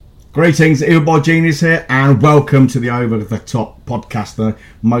Greetings, Earboy Genius here, and welcome to the Over the Top podcast, the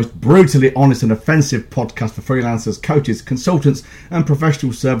most brutally honest and offensive podcast for freelancers, coaches, consultants, and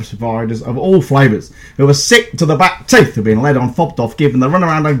professional service providers of all flavours who are sick to the back teeth of being led on, fobbed off, given the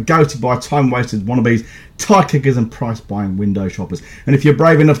runaround and ghosted by time-wasters, wannabes, tie kickers, and price-buying window shoppers. And if you're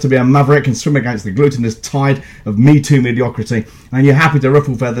brave enough to be a maverick and swim against the glutinous tide of Me Too mediocrity, and you're happy to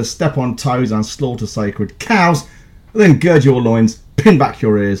ruffle feathers, step on toes, and slaughter sacred cows, then gird your loins, pin back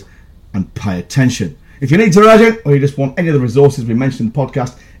your ears, and pay attention. If you need to urgent, or you just want any of the resources we mentioned in the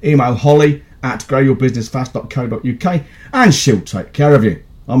podcast, email Holly at growyourbusinessfast.co.uk and she'll take care of you.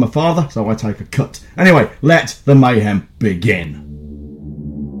 I'm a father, so I take a cut. Anyway, let the mayhem begin.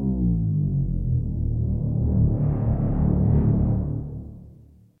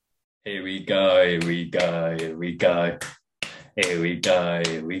 Here we go, here we go, here we go. Here we go,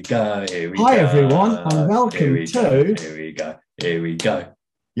 here we go, here we go. Hi everyone, and welcome to... Here we go, here we go.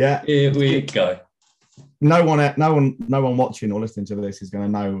 Yeah, here we go. No one watching or listening to this is going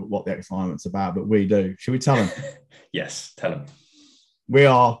to know what the excitement's about, but we do. Should we tell them? Yes, tell them.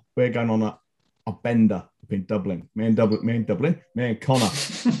 We're going on a bender up in Dublin. Me and Connor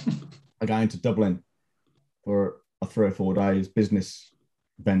are going to Dublin for a 3 or 4 days business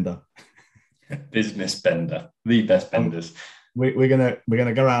bender. Business bender, the best benders. We're gonna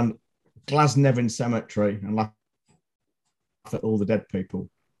go around Glasnevin Cemetery and laugh at all the dead people.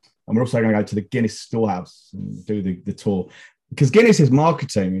 And we're also going to go to the Guinness storehouse and do the tour. Because Guinness's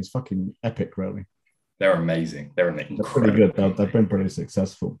marketing is fucking epic, really. They're amazing. They're pretty good. They've been pretty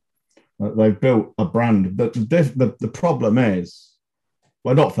successful. They've built a brand. The problem is,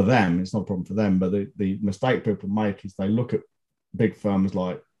 well, not for them. It's not a problem for them. But the mistake people make is they look at big firms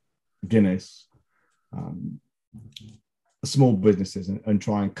like Guinness, small businesses, and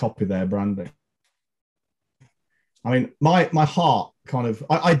try and copy their branding. I mean, my heart kind of...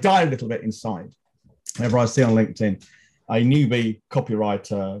 I die a little bit inside whenever I see on LinkedIn a newbie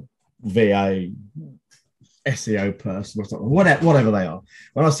copywriter, VA, SEO person, whatever they are.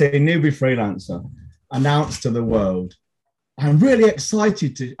 When I see a newbie freelancer announce to the world, I'm really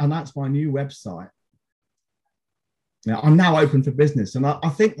excited to announce my new website. Now, I'm now open for business. And I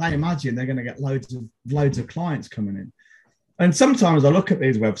think they imagine they're going to get loads of clients coming in. And sometimes I look at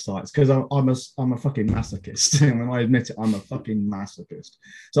these websites because I'm a fucking masochist. And when I admit it, I'm a fucking masochist.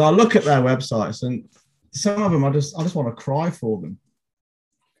 So I look at their websites, and some of them I just want to cry for them.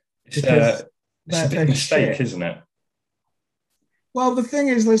 It's a big mistake, shit. Isn't it? Well, the thing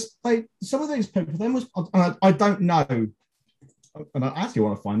is, some of these people, I don't know, and I actually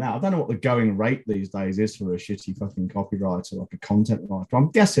want to find out. I don't know what the going rate these days is for a shitty fucking copywriter, like a content writer. I'm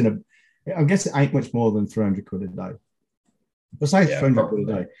guessing it ain't much more than 300 quid a day. But say 300 quid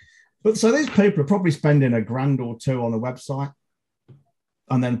a day. But so these people are probably spending $1,000 or $2,000 on a website,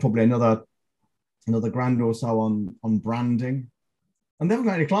 and then probably another $1,000 or so on branding, and they haven't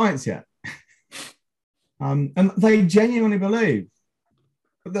got any clients yet. And they genuinely believe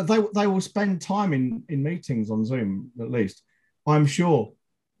that they will spend time in meetings on Zoom, at least, I'm sure,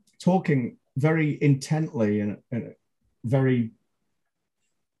 talking very intently and very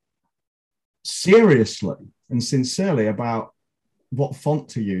seriously and sincerely about what font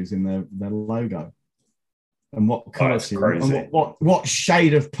to use in their logo and what colour and what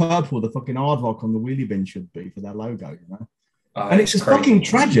shade of purple the fucking aardvark on the wheelie bin should be for their logo, you know. And it's just fucking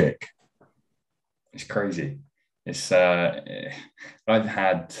tragic. It's crazy. It's I've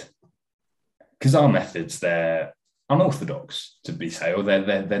had, because our methods, they're unorthodox, to be say, or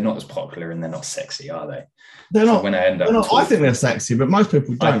they're not as popular and they're not sexy, are they? They're not. When I end up, I think they're sexy, but most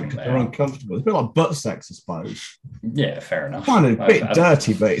people don't because they're uncomfortable. It's a bit like butt sex, I suppose. Yeah, fair enough. Kind of a bit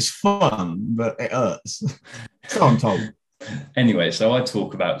dirty, but it's fun, but it hurts. So I'm told. Anyway, so I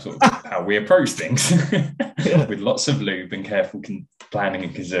talk about sort of how we approach things with lots of lube and careful planning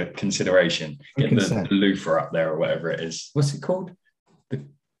and consideration. Get the loofah up there or whatever it is. What's it called? The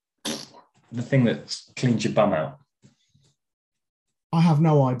thing that cleans your bum out. I have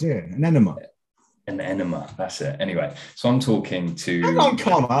no idea. An enema. An enema, that's it. Anyway, so I'm talking to... Hang on,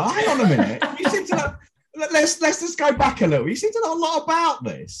 Connor. Hang on a minute. You seem to know... Let's just go back a little. You seem to know a lot about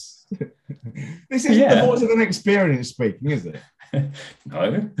this. This isn't the voice of an experience speaking, is it?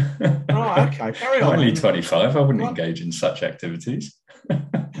 No. Right, okay. Carry on. I'm only 25. I wouldn't engage in such activities.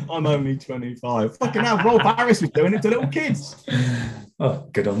 I'm only 25. Fucking hell, Rolf Harris was doing it to little kids. Oh,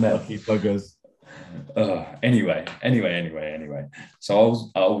 good on them. Lucky buggers. Anyway.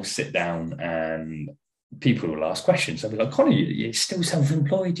 So I'll sit down and people will ask questions. I'll be like, Connor, you're still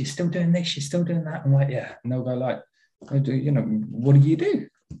self-employed, you're still doing this, you're still doing that. I'm like, yeah. And they'll go like, what do you do?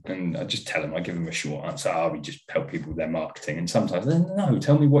 And I just tell them, I give them a short answer. We just help people with their marketing. And sometimes they no,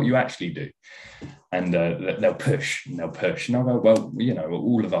 tell me what you actually do. And they'll push and they'll push. And I'll go, well,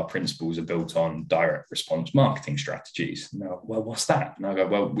 all of our principles are built on direct response marketing strategies. And they'll go, well, what's that? And I go,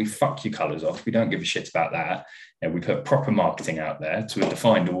 well, we fuck your colours off. We don't give a shit about that. We put proper marketing out there to a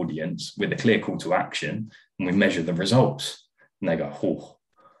defined audience with a clear call to action, and we measure the results. And they go, oh,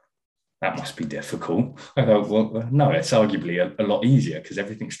 that must be difficult. I go, well, no, it's arguably a lot easier because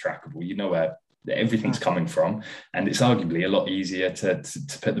everything's trackable. You know where everything's coming from, and it's arguably a lot easier to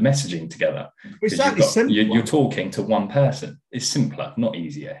put the messaging together. You're talking to one person. It's simpler, not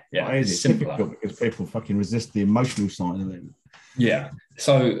easier. Yeah, it's simpler because people fucking resist the emotional side of it. Yeah.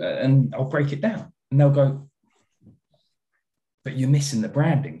 So, and I'll break it down, and they'll go, but you're missing the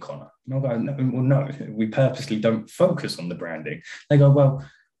branding, Connor. And I'll go, no, we purposely don't focus on the branding. They go, well,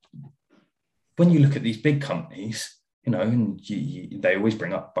 when you look at these big companies, and they always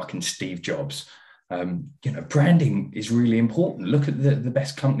bring up fucking Steve Jobs. Branding is really important. Look at the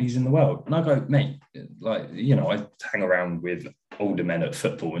best companies in the world. And I go, mate, I hang around with older men at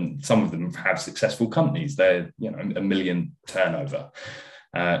football, and some of them have successful companies. They're, $1 million turnover.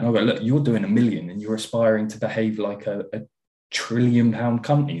 And I go, look, you're doing $1 million and you're aspiring to behave like a £1 trillion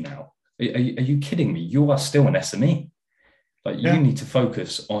company now. Are you kidding me? You are still an SME. You need to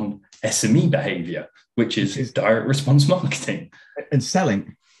focus on SME behavior, which is direct response marketing and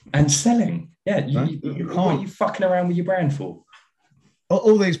selling. Yeah, what are you fucking around with your brand for?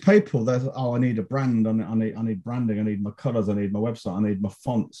 All these people, I need a brand. I need branding. I need my colours. I need my website. I need my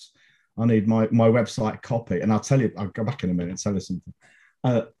fonts. I need my website copy. And I'll tell you, I'll go back in a minute and tell you something.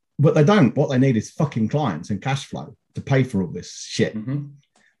 But they don't. What they need is fucking clients and cash flow to pay for all this shit. Mm-hmm.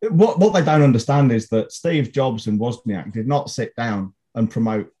 What they don't understand is that Steve Jobs and Wozniak did not sit down and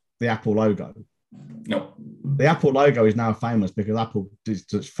promote the Apple logo. No. The Apple logo is now famous because Apple does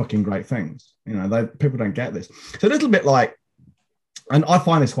such fucking great things. People don't get this. It's a little bit like, and I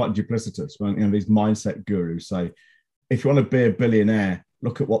find this quite duplicitous when these mindset gurus say, if you want to be a billionaire,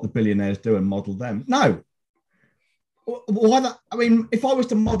 look at what the billionaires do and model them. No. Why that? I mean, if I was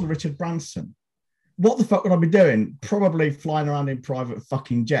to model Richard Branson, what the fuck would I be doing? Probably flying around in private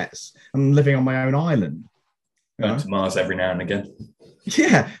fucking jets and living on my own island. Going to Mars every now and again.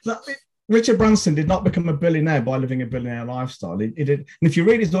 Yeah. Richard Branson did not become a billionaire by living a billionaire lifestyle. He did. And if you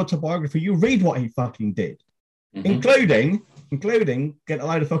read his autobiography, you read what he fucking did, including getting a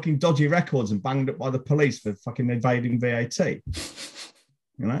load of fucking dodgy records and banged up by the police for fucking evading VAT. And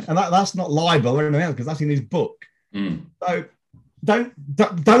that's not libel or anything else because that's in his book. So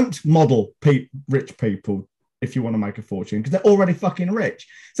don't model rich people if you want to make a fortune because they're already fucking rich.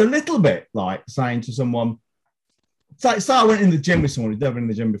 It's a little bit like saying to someone, say I went in the gym with someone who's never been in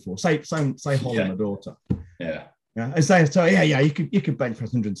the gym before. Say Holly, my daughter. Yeah. And say, you could bench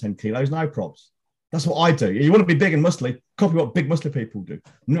press 110 kilos, no props. That's what I do. You want to be big and muscly, copy what big muscly people do.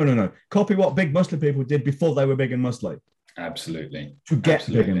 No. Copy what big muscly people did before they were big and muscly. Absolutely. To get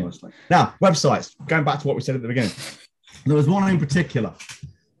big and muscly. Now, websites, going back to what we said at the beginning. There was one in particular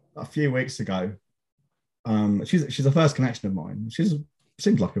a few weeks ago. She's a first connection of mine. She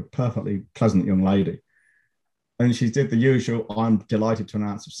seems like a perfectly pleasant young lady. And she did the usual, I'm delighted to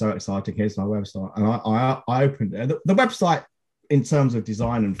announce, it's so exciting, here's my website. And I opened it. The website, in terms of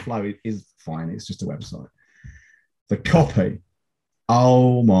design and flow, is fine. It's just a website. The copy,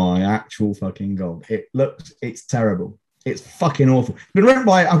 oh my actual fucking God. It's terrible. It's fucking awful. It's been written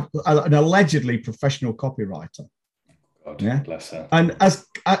by an allegedly professional copywriter. God, yeah? Bless her. And as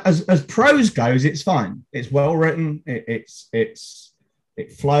prose goes, it's fine. It's well written. It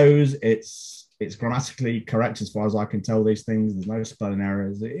flows. It's grammatically correct as far as I can tell these things. There's no spelling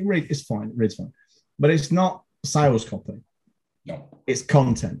errors. It's fine. It reads fine. But it's not sales copy. No. It's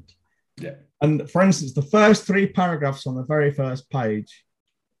content. Yeah. And for instance, the first 3 paragraphs on the very first page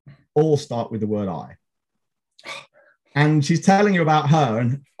all start with the word I. And she's telling you about her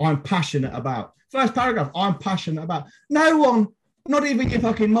and I'm passionate about. First paragraph, I'm passionate about. No one, not even your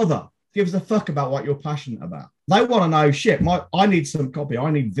fucking mother, gives a fuck about what you're passionate about. They want to know, shit, I need some copy.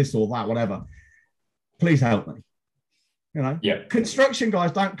 I need this or that, whatever. Please help me. Yeah. Construction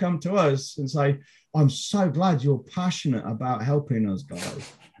guys don't come to us and say, I'm so glad you're passionate about helping us,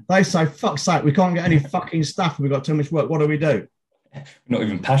 guys. They say, fuck's sake, we can't get any fucking staff. We've got too much work. What do we do? We're not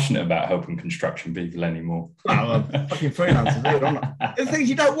even passionate about helping construction people anymore. Oh, fucking freelancers. The thing is,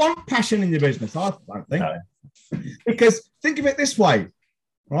 you don't want passion in your business, I don't think. No. Because think of it this way,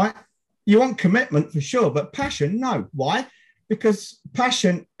 right? You want commitment for sure, but passion, no. Why? Because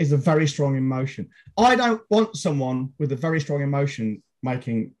passion is a very strong emotion. I don't want someone with a very strong emotion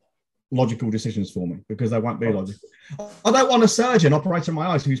making logical decisions for me because they won't be logical. I don't want a surgeon operating my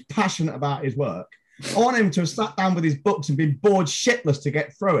eyes who's passionate about his work. I want him to have sat down with his books and been bored shitless to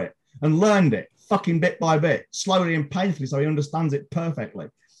get through it and learned it fucking bit by bit, slowly and painfully, so he understands it perfectly.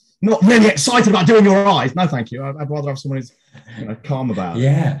 Not really excited about doing your eyes. No, thank you. I'd rather have someone who's calm about it.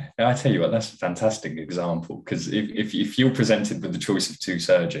 Yeah, I tell you what, that's a fantastic example, because if you're presented with the choice of two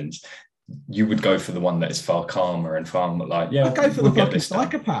surgeons, you would go for the one that is far calmer and far more like, yeah, I'd go for the fucking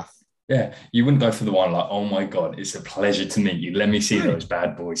psychopath. Yeah, you wouldn't go for the one like, oh my God, it's a pleasure to meet you. Let me see those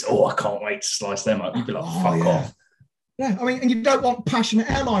bad boys. Oh, I can't wait to slice them up. You'd be like, fuck off. Yeah, I mean, and you don't want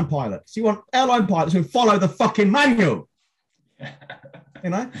passionate airline pilots. You want airline pilots who follow the fucking manual.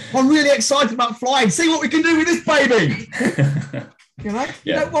 I'm really excited about flying. See what we can do with this baby. You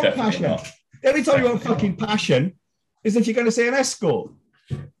don't want passion. Not. The only time you want fucking passion is if you're going to see an escort.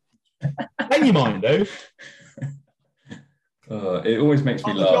 Then you might do. It always makes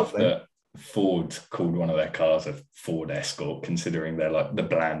me laugh that Ford called one of their cars a Ford Escort, considering they're like the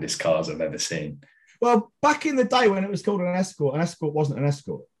blandest cars I've ever seen. Well, back in the day when it was called an Escort wasn't an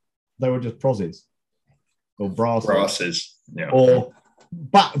Escort. They were just Prozzies or Brasses. Yeah. Or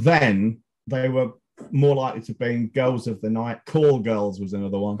back then, they were more likely to be girls of the night. Call girls was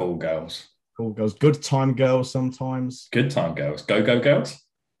another one. Call girls. Good time girls sometimes. Good time girls. Go girls?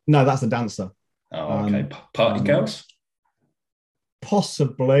 No, that's a dancer. Oh, okay. Party girls?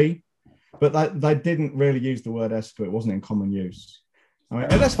 Possibly. But they didn't really use the word escort. It wasn't in common use. I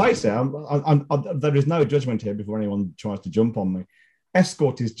mean, let's face it, there is no judgment here before anyone tries to jump on me.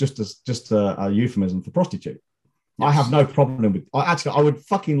 Escort is just a euphemism for prostitute. Yes. I have no problem with. I would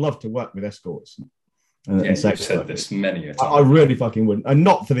fucking love to work with escorts. You've said this many a time. I really fucking would, and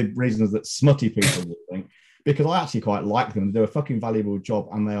not for the reasons that smutty people would think, because I actually quite like them. They do a fucking valuable job,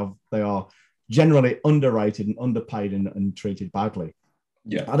 and they are generally underrated and underpaid and treated badly.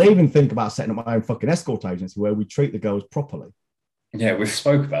 Yeah, I'd even think about setting up my own fucking escort agency where we treat the girls properly. Yeah, we've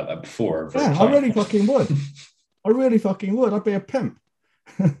spoke about that before. Yeah, I really fucking would. I'd be a pimp.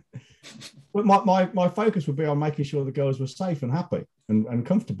 But my focus would be on making sure the girls were safe and happy and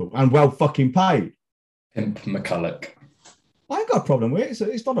comfortable and well fucking paid. Pimp McCulloch. I ain't got a problem with it.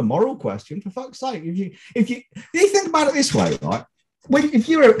 It's not a moral question, for fuck's sake. If you think about it this way, right? If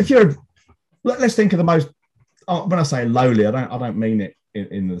you're let's think of the most. When I say lowly, I don't mean it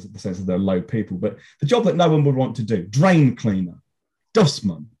in the sense that they're low people, but the job that no one would want to do: drain cleaner,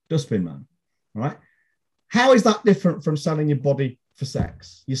 dustman, dustbin man. Right? How is that different from selling your body for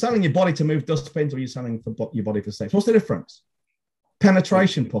sex? You're selling your body to move dustbins, or you're selling your body for sex? What's the difference?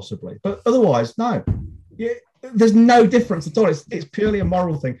 Penetration, possibly, but otherwise, no. There's no difference at all. It's purely a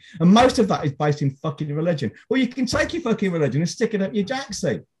moral thing, and most of that is based in fucking religion. Well, you can take your fucking religion and stick it up your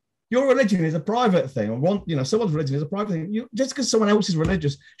jacksie. Your religion is a private thing, or someone's religion is a private thing. Just because someone else is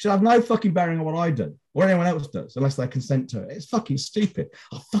religious should have no fucking bearing on what I do or anyone else does, unless they consent to it. It's fucking stupid.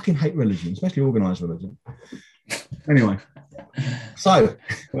 I fucking hate religion, especially organised religion. Anyway, so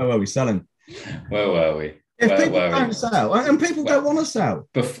where were we selling? Where were we? If people don't sell, and people don't want to sell.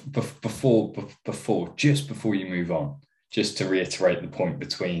 Just before you move on, just to reiterate the point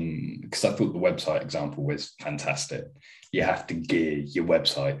because I thought the website example was fantastic. You have to gear your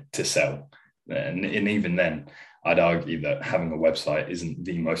website to sell. And even then, I'd argue that having a website isn't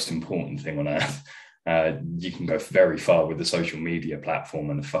the most important thing on earth. You can go very far with a social media platform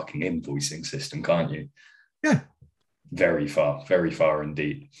and a fucking invoicing system, can't you? Yeah. Very far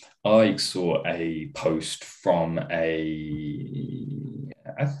indeed. I saw a post from I'm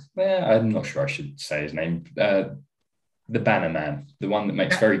not sure I should say his name, the Banner Man, the one that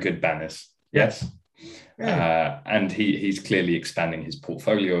makes very good banners. Yes. Yeah. And he's clearly expanding his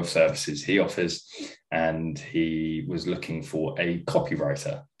portfolio of services he offers, and he was looking for a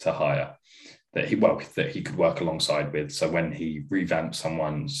copywriter to hire that he could work alongside with. So when he revamps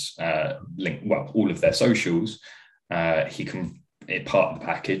someone's all of their socials, he can, part of the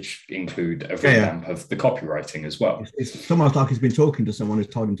package, include a revamp of the copywriting as well. It's almost like he's been talking to someone who's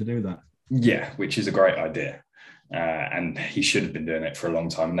told him to do that. Yeah, which is a great idea. And he should have been doing it for a long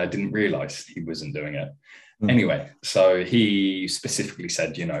time, and I didn't realize he wasn't doing it. Anyway, so he specifically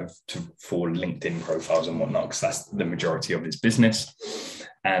said, for LinkedIn profiles and whatnot, because that's the majority of his business.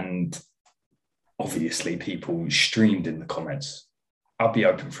 And obviously people streamed in the comments, I'd be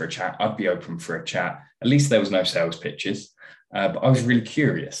open for a chat. At least there was no sales pitches. But I was really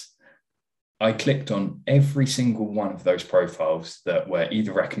curious. I clicked on every single one of those profiles that were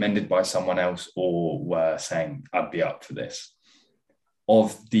either recommended by someone else or were saying, I'd be up for this.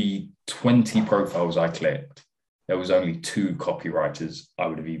 Of the 20 profiles I clicked, there was only 2 copywriters I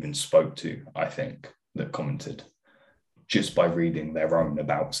would have even spoke to, I think, that commented. just by reading their own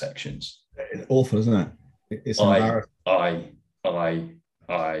about sections. It's awful, isn't it? It's I. embarrassing.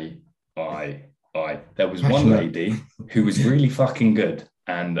 There was one Passionate. lady who was really fucking good,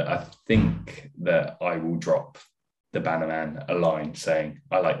 and I think that I will drop the Bannerman a line saying,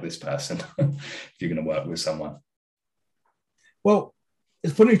 I like this person if you're going to work with someone. Well,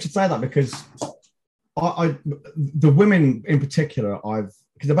 it's funny you should say that, because the women in particular,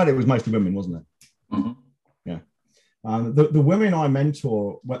 because I bet it was mostly women, wasn't it? Mm-hmm. Yeah. The women I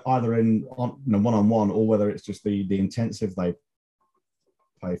mentor, either in one-on-one, or whether it's just the intensive they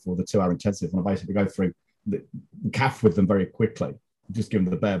pay for, the 2-hour intensive, and I basically go through the CAF with them very quickly, just give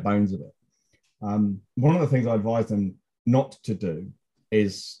them the bare bones of it. One of the things I advise them not to do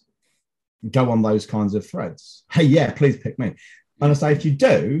is go on those kinds of threads. Hey, yeah, please pick me. And I say, if you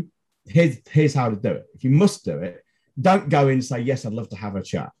do, here's how to do it. If you must do it, don't go in and say, yes, I'd love to have a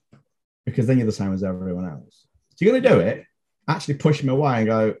chat, because then you're the same as everyone else. So you're going to do it, actually push them away and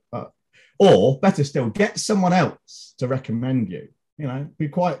go, or better still, get someone else to recommend you. You know, be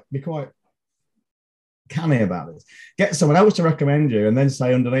quite canny about this. Get someone else to recommend you, and then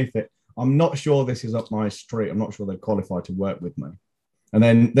say underneath it, I'm not sure this is up my street. I'm not sure they're qualified to work with me. And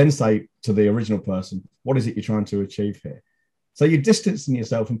then say to the original person, what is it you're trying to achieve here? So you're distancing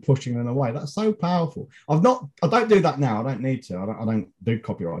yourself and pushing them away. That's so powerful. I don't do that now. I don't need to. I don't do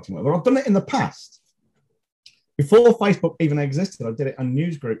copywriting work, but I've done it in the past. Before Facebook even existed, I did it on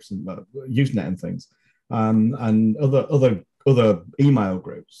news groups and Usenet and things, and other email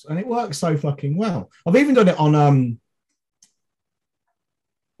groups, and it works so fucking well. I've even done it on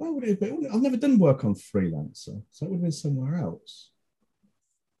where would it be? I've never done work on Freelancer, so it would have been somewhere else.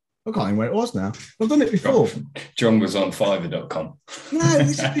 I can't even where it was now. I've done it before. John was on Fiverr.com. No,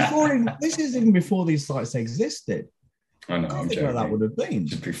 this is even before these sites existed. I know, I'm joking. Where that would have been.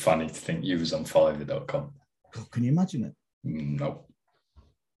 It'd be funny to think you was on Fiverr.com. God, can you imagine it? No.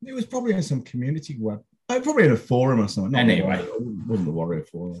 It was probably in some community web. Probably in a forum or something. Anyway. It wasn't the Warrior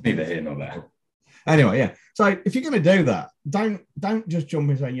Forum. Neither here nor there. Anyway, yeah. So if you're going to do that, don't just jump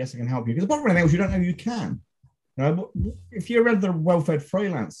in and say, yes, I can help you. Because apart from anything else, you don't know you can. You know, if you're a well-fed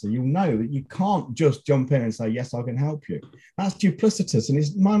freelancer, you'll know that you can't just jump in and say, yes, I can help you. That's duplicitous, and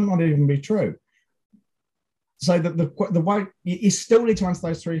it might not even be true. So the way you still need to answer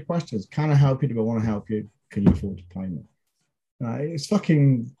those 3 questions. Can I help you? Do I want to help you? Can you afford to pay me?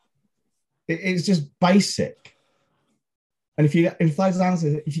 It's just basic. And if you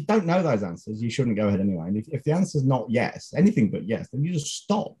don't know those answers, you shouldn't go ahead anyway. And if the answer is not yes, anything but yes, then you just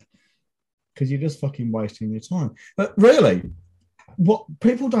stop, because you're just fucking wasting your time. But really, what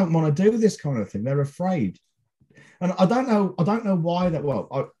people don't want to do this kind of thing. They're afraid. And I don't know why that.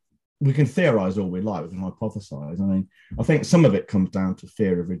 Well, we can theorize all we like. We can hypothesize. I mean, I think some of it comes down to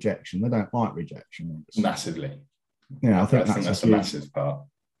fear of rejection. They don't like rejection. Massively. Yeah, I think that's a massive part.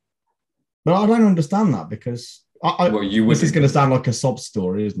 But I don't understand that, because this is going to sound like a sob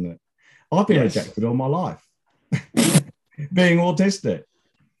story, isn't it? I've been rejected all my life, being autistic.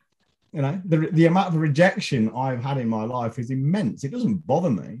 You know, the amount of rejection I've had in my life is immense. It doesn't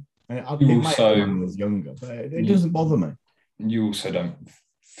bother me. When I was younger, but it doesn't bother me. You also don't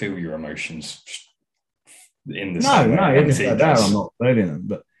feel your emotions in the same way. No, even if they're there, I'm not feeling them.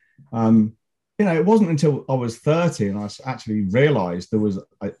 But it wasn't until I was 30 and I actually realised there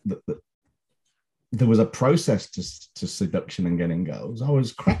was a process to seduction and getting girls. I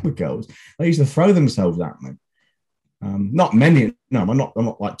was crap with girls. They used to throw themselves at me. Not many. No, I'm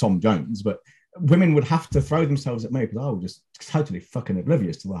not like Tom Jones, but women would have to throw themselves at me because I was just totally fucking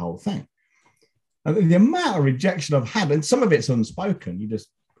oblivious to the whole thing. And the amount of rejection I've had, and some of it's unspoken, you just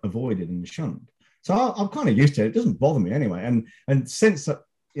avoid it and shunned. So I'm kind of used to it. It doesn't bother me anyway. And since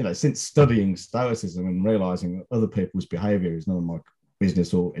studying Stoicism and realizing that other people's behavior is none of my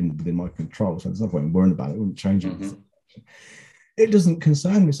business or within my control, so there's no point in worrying about it. It wouldn't change it. Mm-hmm. It doesn't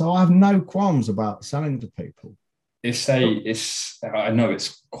concern me. So I have no qualms about selling to people. I know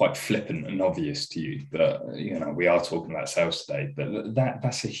it's quite flippant and obvious to you, but we are talking about sales today. But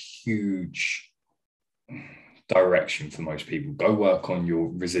that's a huge direction for most people. Go work on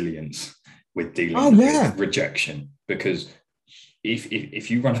your resilience with dealing with rejection, because if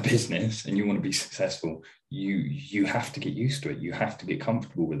you run a business and you want to be successful, you have to get used to it. You have to get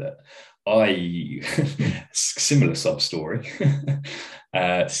comfortable with it. Similar sub story.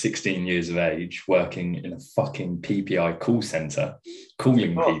 16 years of age, working in a fucking PPI call center,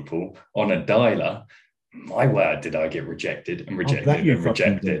 calling people on a dialer, my word, did I get rejected and rejected and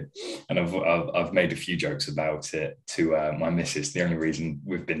rejected. And I've made a few jokes about it to my missus. The only reason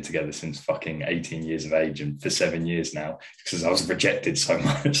we've been together since fucking 18 years of age and for 7 years now, because I was rejected so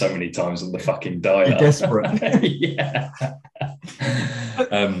many times on the fucking dial. You're desperate. Yeah.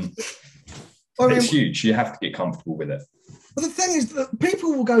 It's huge. You have to get comfortable with it. But the thing is that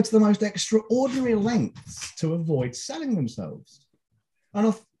people will go to the most extraordinary lengths to avoid selling themselves.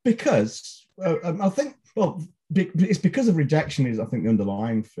 And because I think, well, it's because of rejection is, I think, the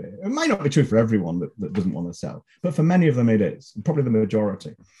underlying fear. It may not be true for everyone that doesn't want to sell, but for many of them it is, probably the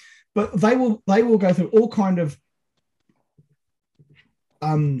majority. But they will go through all kind of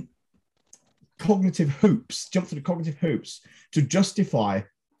cognitive hoops, jump through the cognitive hoops to justify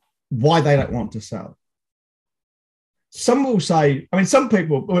why they don't want to sell. Some will say, I mean, some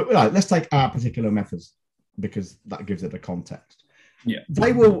people, let's take our particular methods because that gives it a context. Yeah.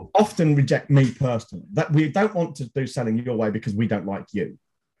 They will often reject me personally, that we don't want to do selling your way because we don't like you.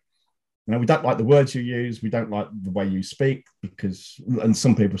 You know, we don't like the words you use. We don't like the way you speak and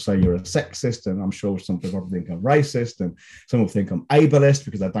some people say you're a sexist, and I'm sure some people think I'm racist, and some will think I'm ableist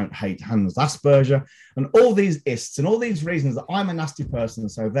because I don't hate Hans Asperger, and all these ists and all these reasons that I'm a nasty person,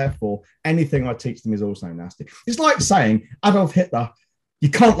 and so therefore anything I teach them is also nasty. It's like saying Adolf Hitler, you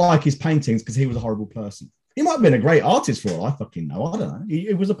can't like his paintings because he was a horrible person. He might have been a great artist for all I fucking know. I don't know.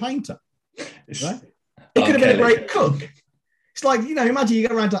 He was a painter. Right? He could have been a great cook. It's like, you know, imagine you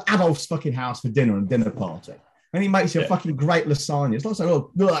go around to Adolf's fucking house for dinner and dinner party, and he makes you a fucking great lasagna. It's not saying,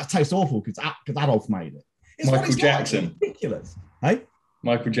 oh, that tastes awful because Adolf made it. It's Michael Jackson. Like. It's ridiculous. Hey?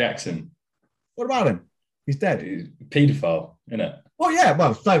 Michael Jackson. What about him? He's dead. He's a paedophile, isn't it? Well, yeah,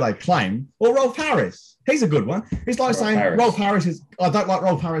 well, so they claim. Or Rolf Harris. He's a good one. It's like saying Rolf Harris I don't like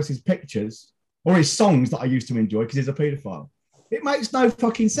Rolf Harris's pictures or his songs that I used to enjoy because he's a paedophile. It makes no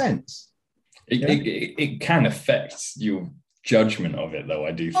fucking sense. It can affect your judgment of it, though.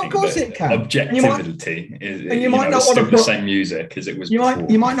 I do think of course it can. Objectivity is, and you might not want to put the same music as it was before.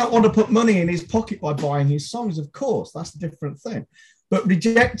 You might not want to put money in his pocket by buying his songs, of course. That's a different thing. But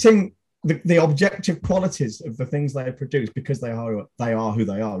rejecting the objective qualities of the things they produce because they are who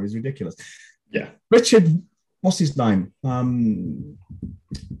they are is ridiculous. Yeah. Richard, what's his name? Not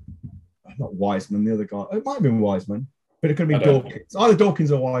Wiseman, the other guy. It might have been Wiseman, but it could have been Dawkins. Either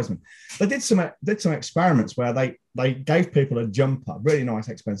Dawkins or Wiseman. They did some experiments where they gave people a jumper, really nice,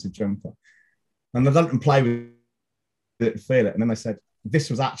 expensive jumper, and they let them play with it and feel it. And then they said, this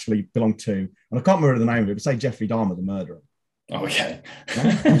was actually belonged to, and I can't remember the name of it, but say Jeffrey Dahmer, the murderer. Oh, okay.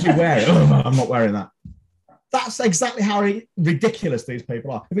 Would you wear it? Oh, I'm not wearing that. That's exactly how ridiculous these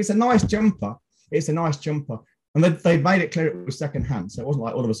people are. If it's a nice jumper, it's a nice jumper. And they made it clear it was secondhand. So it wasn't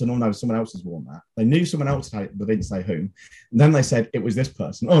like all of a sudden, oh no, someone else has worn that. They knew someone else had it, but they didn't say whom. And then they said it was this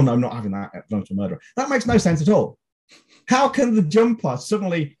person. Oh no, I'm not having that. It belongs to a murderer. That makes no sense at all. How can the jumper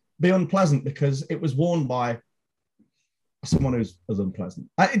suddenly be unpleasant because it was worn by someone who's as unpleasant?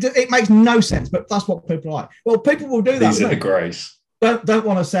 It makes no sense, but that's what people are like. Well, people will do that. These are the grays. Don't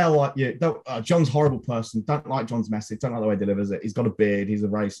want to sell like you. John's a horrible person. Don't like John's message. Don't like the way he delivers it. He's got a beard. He's a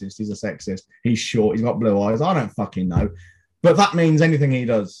racist. He's a sexist. He's short. He's got blue eyes. I don't fucking know. But that means anything he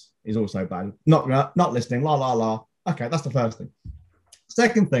does is also bad. Not listening. La la la. Okay, that's the first thing.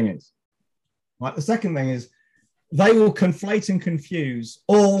 Second thing is, they will conflate and confuse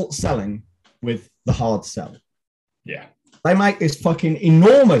all selling with the hard sell. Yeah. They make this fucking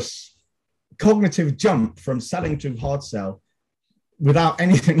enormous cognitive jump from selling to hard sell without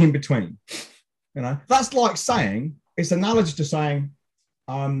anything in between. You know, that's like saying, it's analogous to saying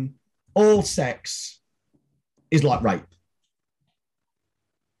all sex is like rape.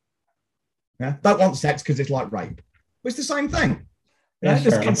 Yeah, don't want sex because it's like rape. But it's the same thing. Yeah,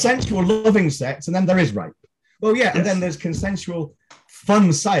 there's consensual loving sex and then there is rape. Well, yeah, yes. And then there's consensual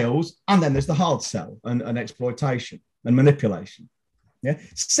fun sales and then there's the hard sell and exploitation and manipulation. Yeah,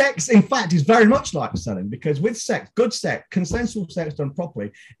 sex, in fact, is very much like selling because with sex, good sex, consensual sex done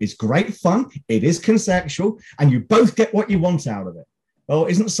properly is great fun. It is consensual, and you both get what you want out of it. Well,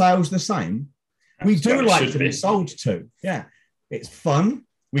 isn't sales the same? We do like to be sold to. Yeah, it's fun.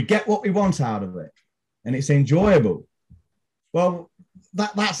 We get what we want out of it, and it's enjoyable. Well,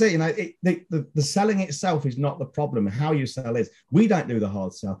 that's it. You know, the selling itself is not the problem. How you sell is. We don't do the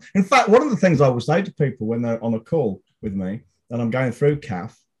hard sell. In fact, one of the things I will say to people when they're on a call with me, and I'm going through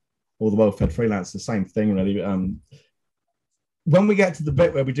CAF, or the Well-Fed Freelance, the same thing really. When we get to the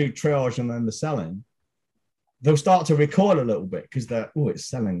bit where we do triage and then the selling, they'll start to recoil a little bit because they're, oh, it's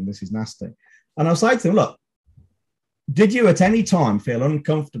selling, this is nasty. And I'll say to them, look, did you at any time feel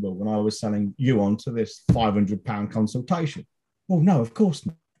uncomfortable when I was selling you on to this £500 consultation? Well, no, of course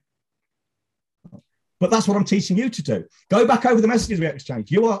not. But that's what I'm teaching you to do. Go back over the messages we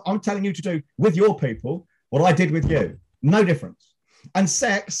exchanged. I'm telling you to do with your people what I did with you. No difference. And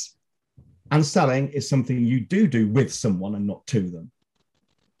sex and selling is something you do with someone and not to them.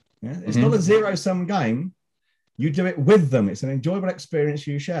 Yeah? It's not a zero-sum game. You do it with them. It's an enjoyable experience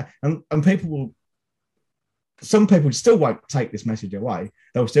you share. And some people still won't take this message away.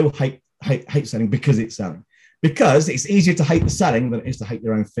 They'll still hate selling because it's selling. Because it's easier to hate the selling than it is to hate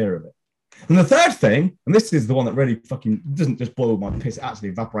your own fear of it. And the third thing, and this is the one that really fucking doesn't just boil my piss, it actually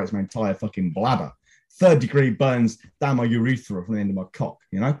evaporates my entire fucking bladder. 3rd degree burns down my urethra from the end of my cock,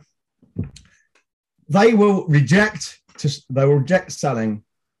 you know? They will reject selling,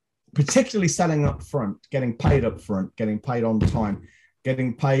 particularly selling up front, getting paid up front, getting paid on time,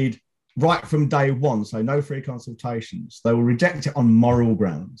 getting paid right from day one, so no free consultations. They will reject it on moral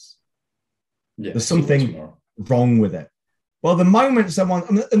grounds. Yeah, there's something wrong with it. Well, the moment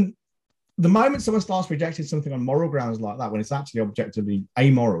someone starts rejecting something on moral grounds like that, when it's actually objectively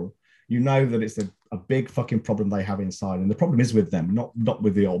amoral, you know that it's a big fucking problem they have inside. And the problem is with them, not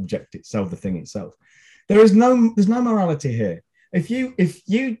with the object itself, the thing itself. There's no morality here. If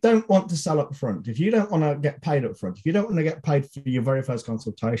you don't want to sell up front, if you don't want to get paid up front, if you don't want to get paid for your very first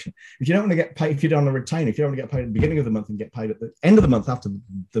consultation, if you don't want to get paid, if you don't want to retain, if you don't want to get paid at the beginning of the month and get paid at the end of the month after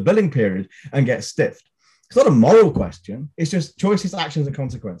the billing period and get stiffed, it's not a moral question. It's just choices, actions, and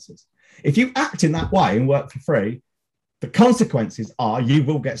consequences. If you act in that way and work for free, the consequences are you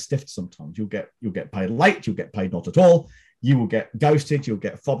will get stiffed sometimes. You'll get paid late. You'll get paid not at all. You will get ghosted. You'll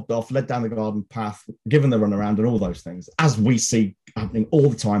get fobbed off, led down the garden path, given the runaround, and all those things, as we see happening all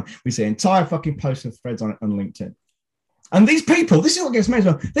the time. We see entire fucking posts and threads on LinkedIn. And these people, this is what gets me as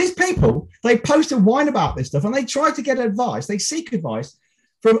well. These people, they post and whine about this stuff, and they try to get advice. They seek advice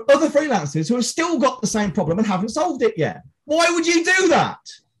from other freelancers who have still got the same problem and haven't solved it yet. Why would you do that?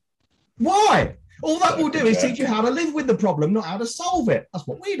 Why? All that will do is teach you how to live with the problem, not how to solve it. That's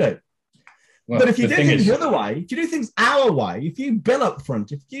what we do. Well, but if you do things the other way, if you do things our way, if you bill up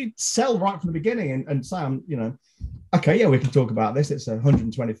front, if you sell right from the beginning and say, okay, yeah, we can talk about this. It's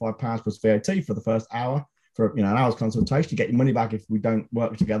 £125 plus VAT for the first hour for an hour's consultation. You get your money back if we don't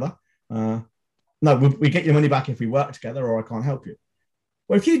work together. No, we get your money back if we work together, or I can't help you.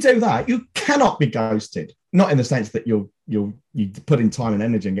 Well, if you do that, you cannot be ghosted. Not in the sense that you put in time and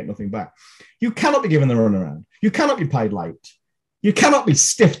energy and get nothing back. You cannot be given the runaround. You cannot be paid late. You cannot be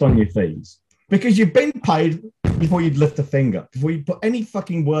stiffed on your fees because you've been paid before you'd lift a finger, before you put any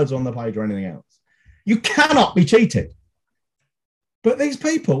fucking words on the page or anything else. You cannot be cheated. But these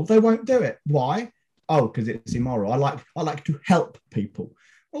people, they won't do it. Why? Oh, because it's immoral. I like to help people.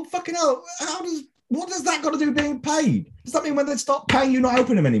 Well, fucking hell, what does that got to do with being paid? Does that mean when they stop paying you, not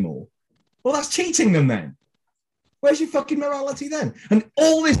helping them anymore? Well, that's cheating them then. Where's your fucking morality then? And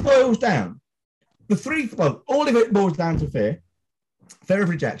all this boils down. All of it boils down to fear of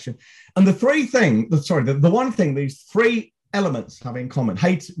rejection. And the one thing these three elements have in common: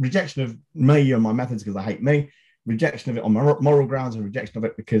 rejection of me and my methods because I hate me, rejection of it on moral grounds, and rejection of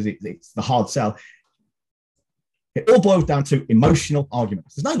it because it's the hard sell. It all boils down to emotional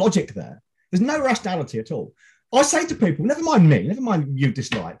arguments. There's no logic there. There's no rationality at all. I say to people, never mind me, never mind you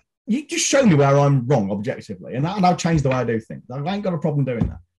dislike. You just show me where I'm wrong objectively, and I'll change the way I do things. I ain't got a problem doing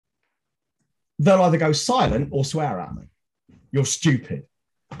that. They'll either go silent or swear at me. You're stupid.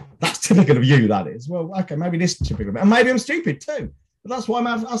 That's typical of you, that is. Well, okay, maybe this is typical of me. And maybe I'm stupid too. But that's why I'm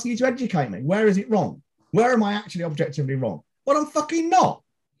asking you to educate me. Where is it wrong? Where am I actually objectively wrong? Well, I'm fucking not.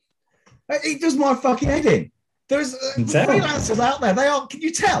 It does my fucking head in. There's freelancers out there. They are, can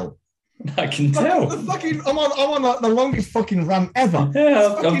you tell? I can tell. I'm on the longest fucking rant ever.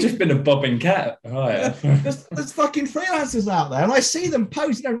 Yeah, I've just been a bobbing cat. Right. There's fucking freelancers out there, and I see them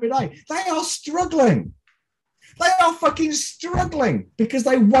posting every day. They are struggling. They are fucking struggling because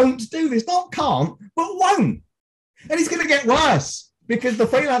they won't do this. Not can't, but won't. And it's going to get worse because the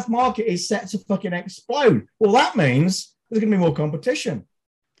freelance market is set to fucking explode. Well, that means there's going to be more competition.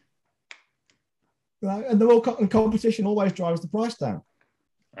 Right? And the more competition always drives the price down.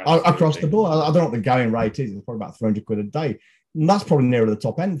 Across the board. I don't know what the going rate is. It's probably about 300 quid a day. And that's probably nearer the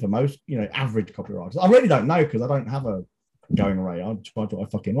top end for most, average copywriters. I really don't know because I don't have a going rate. I charge what I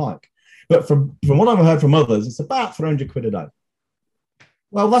fucking like. But from what I've heard from others, it's about 300 quid a day.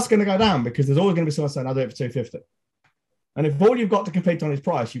 Well, that's going to go down because there's always going to be someone saying, I'll do it for 250. And if all you've got to compete on is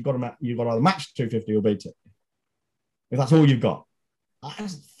price, you've got to either match 250 or beat it. If that's all you've got.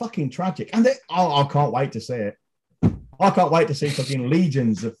 That's fucking tragic. And I can't wait to see it. I can't wait to see fucking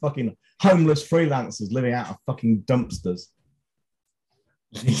legions of fucking homeless freelancers living out of fucking dumpsters.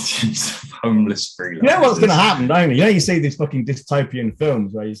 Legions of homeless freelancers. You know what's going to happen, don't you? You see these fucking dystopian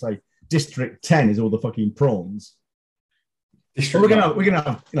films where you say District 10 is all the fucking prawns. District We're gonna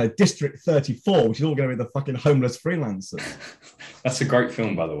have District 34, which is all gonna be the fucking homeless freelancers. That's a great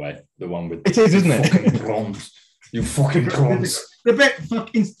film, by the way. The one with it is, isn't it? Fucking prawns. You fucking prawns. The bit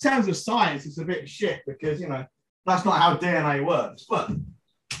in terms of science, it's a bit shit because that's not how DNA works. But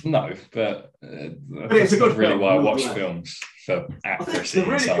no, but it's a good really film. why I watch films for accuracy. The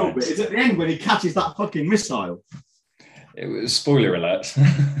really cool bit is at the end when he catches that fucking missile. It was spoiler alert.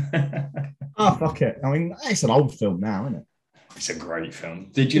 Oh fuck it! I mean, it's an old film now, isn't it? It's a great film.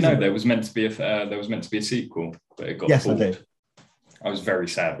 Did you know there was meant to be a sequel, but it got yes, pulled? I did. I was very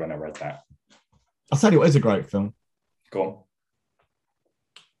sad when I read that. I'll tell you what is a great film. Go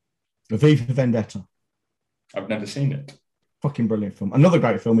on. V for Vendetta. I've never seen it. Fucking brilliant film. Another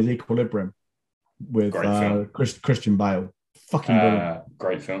great film is Equilibrium with Christian Bale. Fucking brilliant.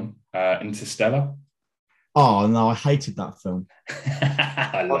 Great film. Interstellar. Oh no, I hated that film.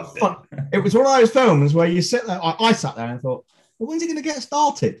 I loved it. It was one of those films where you sit there. I sat there and thought, well, when's it going to get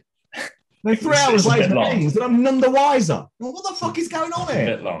started? Then 3 hours later, it ends, and I'm none the wiser. Well, what the fuck is going on here?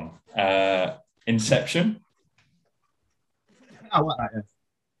 A bit long. Inception. I like that.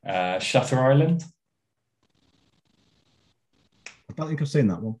 Yeah. Shutter Island. I don't think I've seen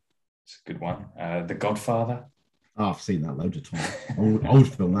that one. It's a good one. The Godfather. Oh, I've seen that loads of times.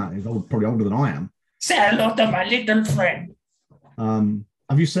 Old film that is probably older than I am. Say hello to my little friend.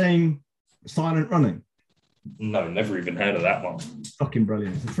 Have you seen Silent Running? No, never even heard of that one. Fucking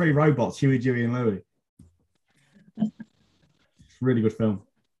brilliant. It's the 3 robots, Huey, Dewey, and Louie. It's a really good film.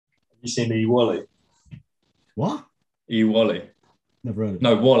 Have you seen E-Wally? What? E-Wally. Never heard of it.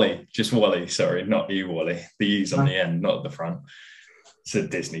 No, Wally. Just Wally. Sorry, not E-Wally. The E's on the end, not at the front. It's a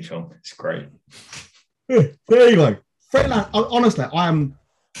Disney film. It's great. There you go. Freelance. Honestly,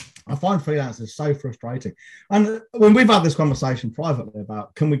 I find freelancers so frustrating. And when we've had this conversation privately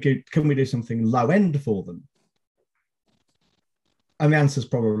about can we do something low end for them? And the answer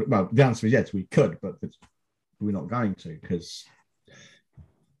is yes, we could, but we're not going to because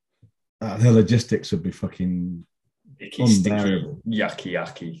the logistics would be fucking unbearable.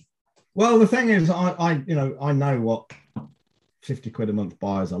 Yucky. Well, the thing is, I know what 50 quid a month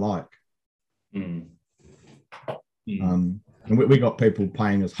buyers are like. And we got people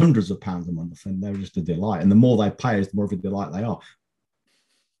paying us hundreds of pounds a month, and they're just a delight. And the more they pay us, the more of a delight they are,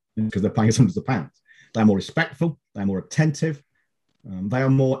 because they're paying us hundreds of pounds. They're more respectful, they're more attentive, they are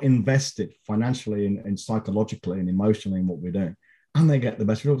more invested financially and psychologically and emotionally in what we're doing, and they get the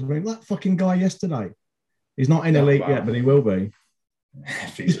best results. I mean, that fucking guy yesterday, he's not in elite yet, but he will be.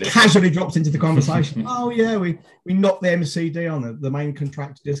 He casually dropped into the conversation. Oh yeah, we knocked the MCD on the main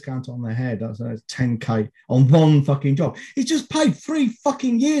contractor discount on their head. That's 10k on one fucking job. He's just paid 3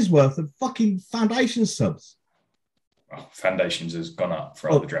 fucking years worth of fucking foundation subs. Well, foundations has gone up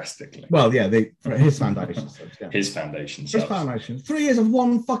rather drastically. Well, yeah, for his foundation subs. Yeah. His foundation subs. His foundation. 3 years of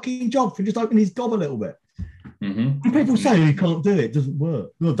one fucking job for just opening his gob a little bit. Mm-hmm. And people say you can't do it. It doesn't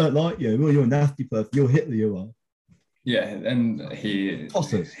work. Well, I don't like you. Well, you're a nasty person. You're Hitler. You are. Yeah, and he's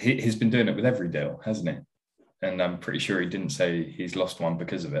been doing it with every deal, hasn't he? And I'm pretty sure he didn't say he's lost one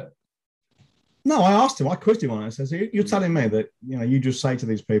because of it. No, I asked him. I quizzed him on it. I said, so you're telling me that you just say to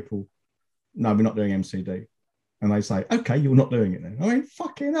these people, "No, we're not doing MCD," and they say, "Okay, you're not doing it then." I mean,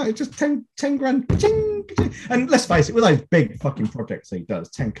 fucking hell, it's just 10 grand. Ching, ching. And let's face it, with those big fucking projects he does,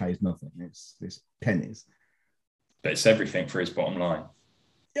 10k is nothing. It's pennies. But it's everything for his bottom line.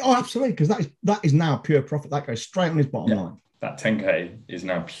 Oh, absolutely, because that is now pure profit. That goes straight on his bottom line. That 10k is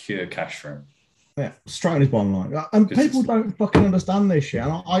now pure cash for him. Yeah, straight on his bottom line. And people don't fucking understand this shit.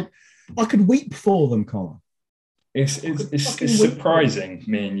 And I could weep for them, Connor. It's surprising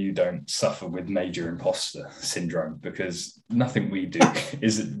me and you don't suffer with major imposter syndrome, because nothing we do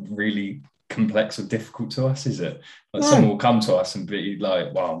is really complex or difficult to us, is it? Like, someone will come to us and be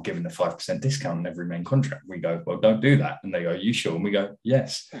like, well, I'm giving a 5% discount on every main contract. We go, well, don't do that. And they go, are you sure? And we go,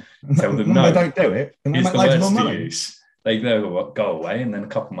 yes. Tell them no. They don't do it. And Here's the words to use. They go away, and then a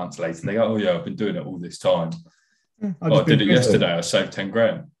couple months later they go, oh yeah, I've been doing it all this time. I did it yesterday. I saved 10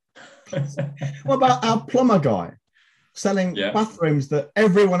 grand. What about our plumber guy selling bathrooms that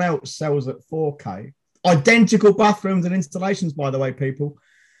everyone else sells at 4K? Identical bathrooms and installations, by the way, people.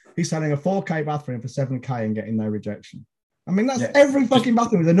 He's selling a 4K bathroom for 7K and getting no rejection. I mean, that's every fucking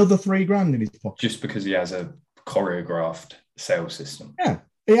bathroom with another 3 grand in his pocket. Just because he has a choreographed sales system.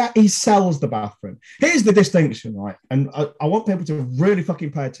 Yeah, he sells the bathroom. Here's the distinction, right? And I want people to really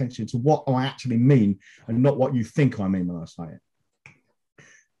fucking pay attention to what I actually mean and not what you think I mean when I say it.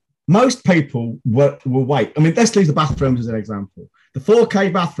 Most people will wait. I mean, let's leave the bathrooms as an example. The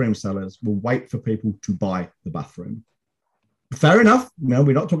 4K bathroom sellers will wait for people to buy the bathroom. Fair enough. No,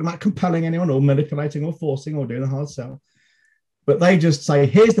 we're not talking about compelling anyone or manipulating or forcing or doing a hard sell. But they just say,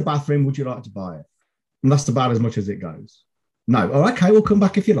 here's the bathroom. Would you like to buy it? And that's about as much as it goes. No. Oh, okay. We'll come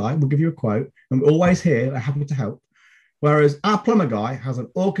back if you like. We'll give you a quote. And we're always here. They're happy to help. Whereas our plumber guy has an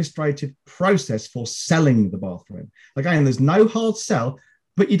orchestrated process for selling the bathroom. Again, there's no hard sell,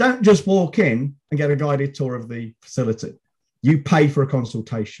 but you don't just walk in and get a guided tour of the facility. You pay for a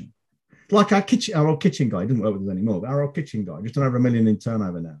consultation. Like our old kitchen guy, he doesn't work with us anymore, but our old kitchen guy, just done over $1 million in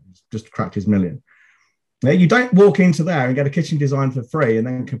turnover now. He's just cracked his $1 million. Now, you don't walk into there and get a kitchen design for free and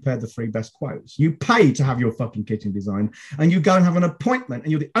then compare the 3 best quotes. You pay to have your fucking kitchen design and you go and have an appointment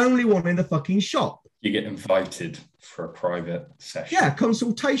and you're the only one in the fucking shop. You get invited for a private session. Yeah,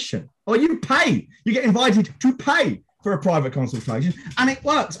 consultation. Or you pay. You get invited to pay for a private consultation and it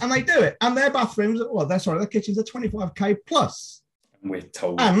works and they do it. And their bathrooms, their kitchens are 25K plus. We're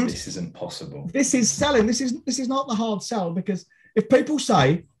told this isn't possible. This is selling. This is not the hard sell, because if people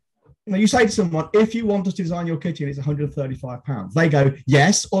say, you say to someone, if you want us to design your kitchen, it's £135. They go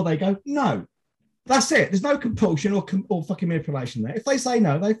yes, or they go no. That's it. There's no compulsion or fucking manipulation there. If they say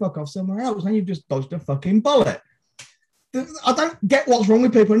no, they fuck off somewhere else, and you've just dodged a fucking bullet. I don't get what's wrong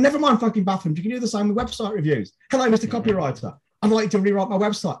with people. Never mind fucking bathrooms. You can do the same with website reviews. Hello, Mr. Copywriter. I'd like to rewrite my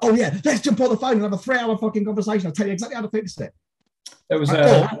website. Oh yeah, let's jump on the phone and have a 3-hour fucking conversation. I'll tell you exactly how to fix it. There was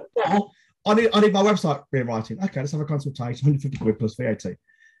I need my website rewriting. Okay, let's have a consultation. 150 quid plus VAT.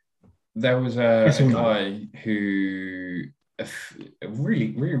 There was a guy who a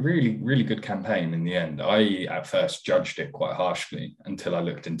really good campaign in the end. I at first judged it quite harshly until I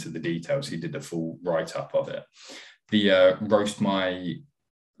looked into the details. He did a full write-up of it. The roast my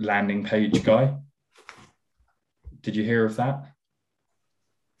landing page guy. Did you hear of that?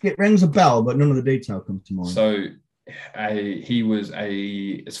 It rings a bell, but none of the detail comes to mind. So he was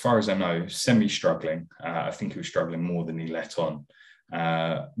as far as I know, semi-struggling. I think he was struggling more than he let on.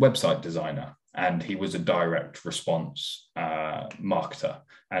 Website designer, and he was a direct response marketer,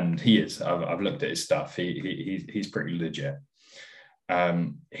 and he is. I've looked at his stuff. He's pretty legit.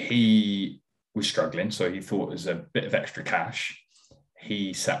 He was struggling, so he thought as a bit of extra cash,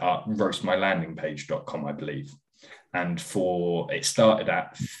 he set up roastmylandingpage.com, I believe. And it started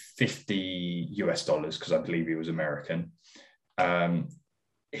at $50 because I believe he was American.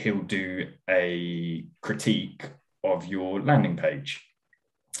 He'll do a critique of your landing page.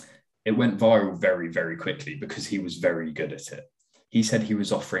 It went viral very, very quickly because he was very good at it. He said he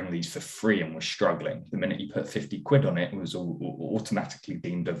was offering these for free and was struggling. The minute you put 50 quid on it, it was automatically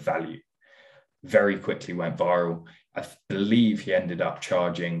deemed of value. Very quickly went viral. I believe he ended up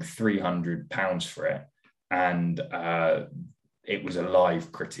charging £300 for it. And it was a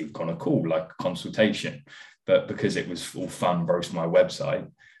live critique on a call, like a consultation. But because it was all fun, roast my website,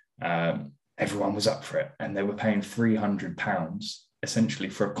 everyone was up for it. And they were paying £300 essentially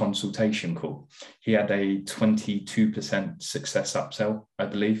for a consultation call. He had a 22% success upsell, I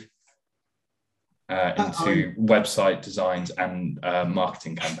believe, into website designs and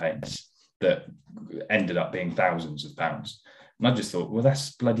marketing campaigns that ended up being thousands of pounds. And I just thought, well,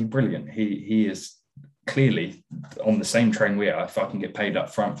 that's bloody brilliant. He is clearly on the same train we are. If I can get paid up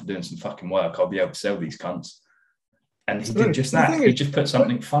front for doing some fucking work, I'll be able to sell these cunts. And he did just that. He just put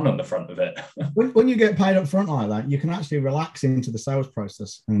something fun on the front of it. when you get paid up front like that, you can actually relax into the sales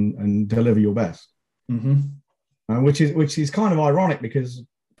process and deliver your best. Mm-hmm. Which is kind of ironic, because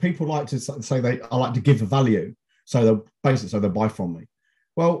people like to say I like to give a value, so they'll buy from me.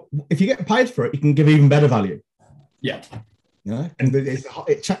 Well, if you get paid for it, you can give even better value. Yeah. You know, and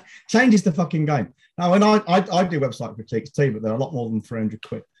it changes the fucking game. Now, when I do website critiques too, but they're a lot more than 300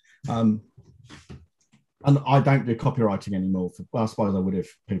 quid. And I don't do copywriting anymore. I suppose I would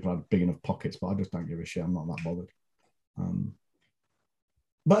if people had big enough pockets, but I just don't give a shit. I'm not that bothered.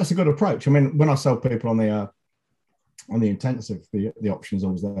 But it's a good approach. I mean, when I sell people on the intensive, the option is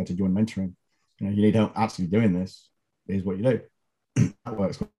always there to join mentoring. You know, you need help actually doing this. Here's what you do. That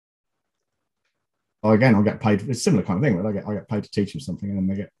works. Again, I'll get paid. It's a similar kind of thing, right? I get paid to teach them something, and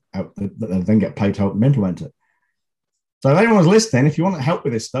then they then get paid to help them implement it. So if anyone's listening, if you want help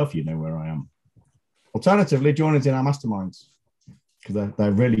with this stuff, you know where I am. Alternatively, join us in our masterminds, because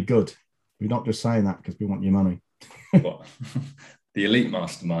they're really good. We're not just saying that because we want your money. What? The elite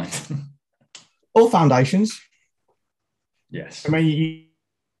mastermind. All foundations. Yes. I mean,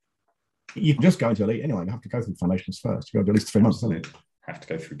 you can just go into elite anyway. You have to go through foundations first. You got to do at least 3 months. Absolutely. Have to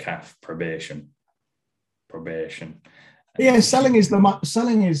go through CAF probation. Yeah, selling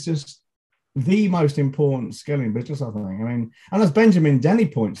is just the most important skill in business, I think. I mean, and as Benjamin Denny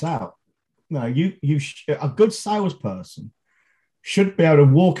points out, you know, a good salesperson should be able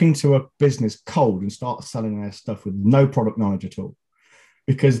to walk into a business cold and start selling their stuff with no product knowledge at all.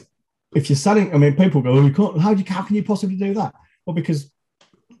 Because if you're selling, I mean, people go, oh, you can't, how can you possibly do that? Well, because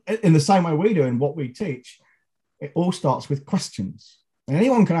in the same way we do in what we teach, it all starts with questions. And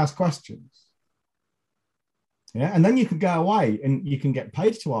anyone can ask questions. Yeah, and then you can go away and you can get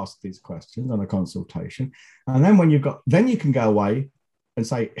paid to ask these questions on a consultation. And then then you can go away and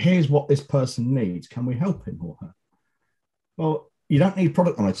say, here's what this person needs. Can we help him or her? Well, you don't need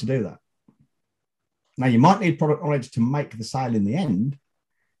product knowledge to do that. Now, you might need product knowledge to make the sale in the end,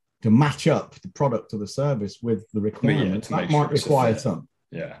 to match up the product or the service with the requirements. That might require some.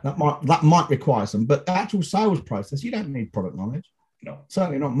 Yeah. That might require some. But the actual sales process, you don't need product knowledge. No.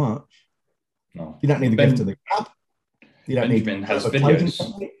 Certainly not much. No. You don't need the gift of the cab. You don't Benjamin need has videos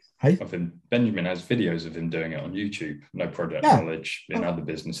of him. Benjamin has videos of him doing it on YouTube. No product knowledge in other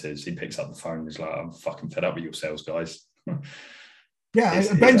businesses. He picks up the phone and he's like, I'm fucking fed up with your sales guys.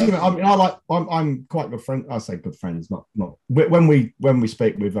 Yeah, Benjamin. I mean, I'm quite good friend. I say good friends, not. When we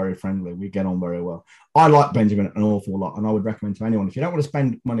speak, we're very friendly. We get on very well. I like Benjamin an awful lot, and I would recommend to anyone, if you don't want to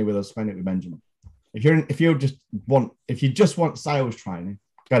spend money with us, spend it with Benjamin. If you just want sales training,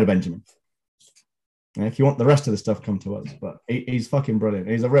 go to Benjamin. And if you want the rest of the stuff, come to us. But he's fucking brilliant.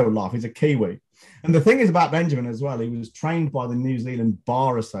 He's a real laugh. He's a Kiwi. And the thing is about Benjamin as well, he was trained by the New Zealand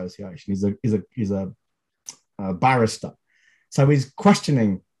Bar Association. He's a barrister. So his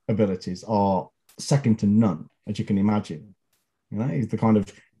questioning abilities are second to none, as you can imagine. You know, he's the kind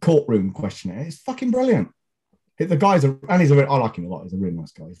of courtroom questioner. It's fucking brilliant. I like him a lot. He's a really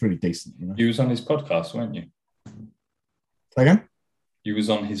nice guy. He's really decent. You know? You was on his podcast, weren't you? Say again? You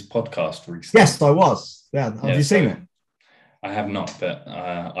was on his podcast recently. Yes, I was. Yeah. Have you seen it? I have not, but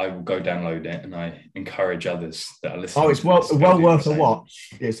I will go download it, and I encourage others that are listening. Oh, it's well worth a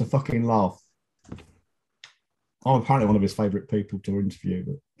watch. It's a fucking laugh. I'm apparently one of his favourite people to interview.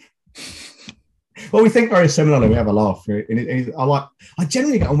 But well, we think very similarly. We have a laugh. I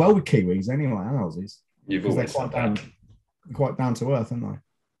generally get on well with Kiwis anyway, and Aussies. You've always said that. Quite down to earth, aren't they?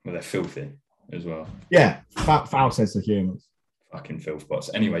 Well, they're filthy as well. Yeah, foul sense of humour. Fucking filth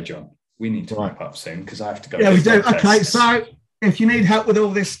bots. Anyway, John, we need to wrap up soon because I have to go. Yeah, we do. Okay, so if you need help with all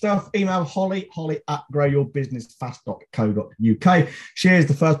this stuff, email Holly at growyourbusinessfast.co.uk. She is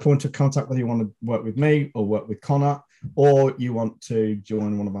the first point of contact whether you want to work with me or work with Connor, or you want to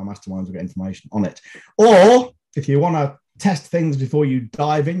join one of our masterminds or get information on it. Or if you want to test things before you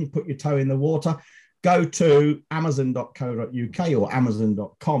dive in, you put your toe in the water, go to amazon.co.uk or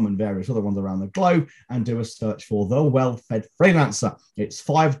amazon.com and various other ones around the globe and do a search for The Well-Fed Freelancer. It's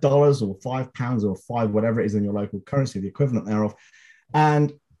 $5 or £5 or $5, whatever it is in your local currency, the equivalent thereof.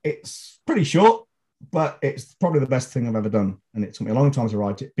 And it's pretty short, but it's probably the best thing I've ever done. And it took me a long time to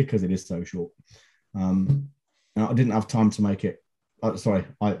write it because it is so short. I didn't have time to make it. What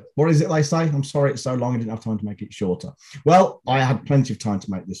is it they say? I'm sorry, it's so long, I didn't have time to make it shorter. Well, I had plenty of time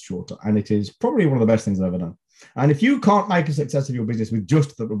to make this shorter, and it is probably one of the best things I've ever done. And if you can't make a success of your business with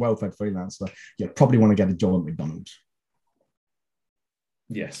just the Well-Fed Freelancer, you probably want to get a job at McDonald's.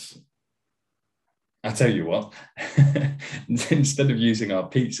 Yes. I tell you what, instead of using our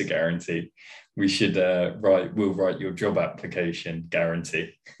pizza guarantee, we should we'll write your job application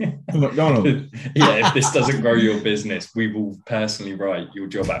guarantee. McDonald's. Yeah, if this doesn't grow your business, we will personally write your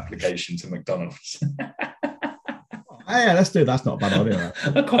job application to McDonald's. Yeah, let's do it. That's not a bad idea.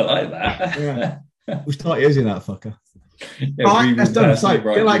 Right? I quite like that. Yeah. We'll start using that fucker. Yeah, right, let's do it. So,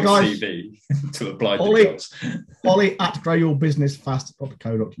 write like, guys, CV to apply to jobs. Holly at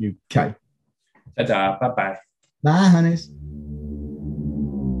growyourbusinessfast.co.uk. Ta-da, bye-bye. Bye, honeys.